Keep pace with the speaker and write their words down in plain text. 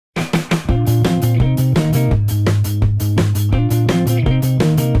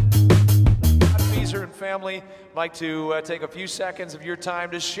family like to take a few seconds of your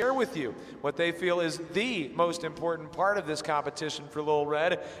time to share with you what they feel is the most important part of this competition for Lil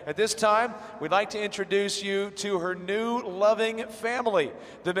Red. At this time, we'd like to introduce you to her new loving family,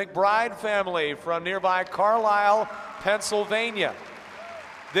 the McBride family from nearby Carlisle, Pennsylvania.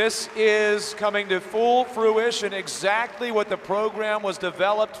 This is coming to full fruition, exactly what the program was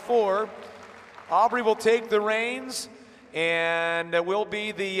developed for. Aubrey will take the reins and will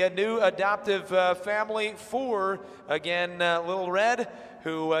be the new adoptive family for, again, Lil Red,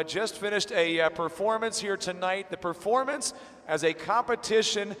 who just finished a performance here tonight. The performance as a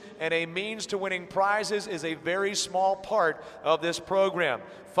competition and a means to winning prizes is a very small part of this program.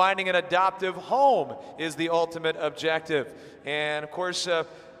 Finding an adoptive home is the ultimate objective. And of course,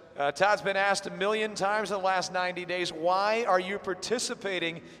 Todd's been asked a million times in the last 90 days, why are you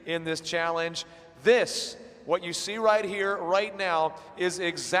participating in this challenge? This, what you see right here, right now, is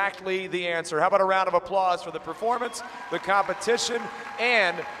exactly the answer. How about a round of applause for the performance, the competition,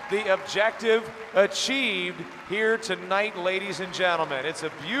 and the objective achieved here tonight, ladies and gentlemen. It's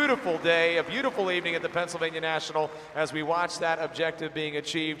a beautiful day, a beautiful evening at the Pennsylvania National as we watch that objective being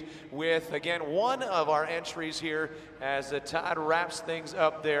achieved with, again, one of our entries here as Todd wraps things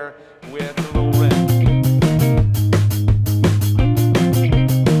up there with Lil Red.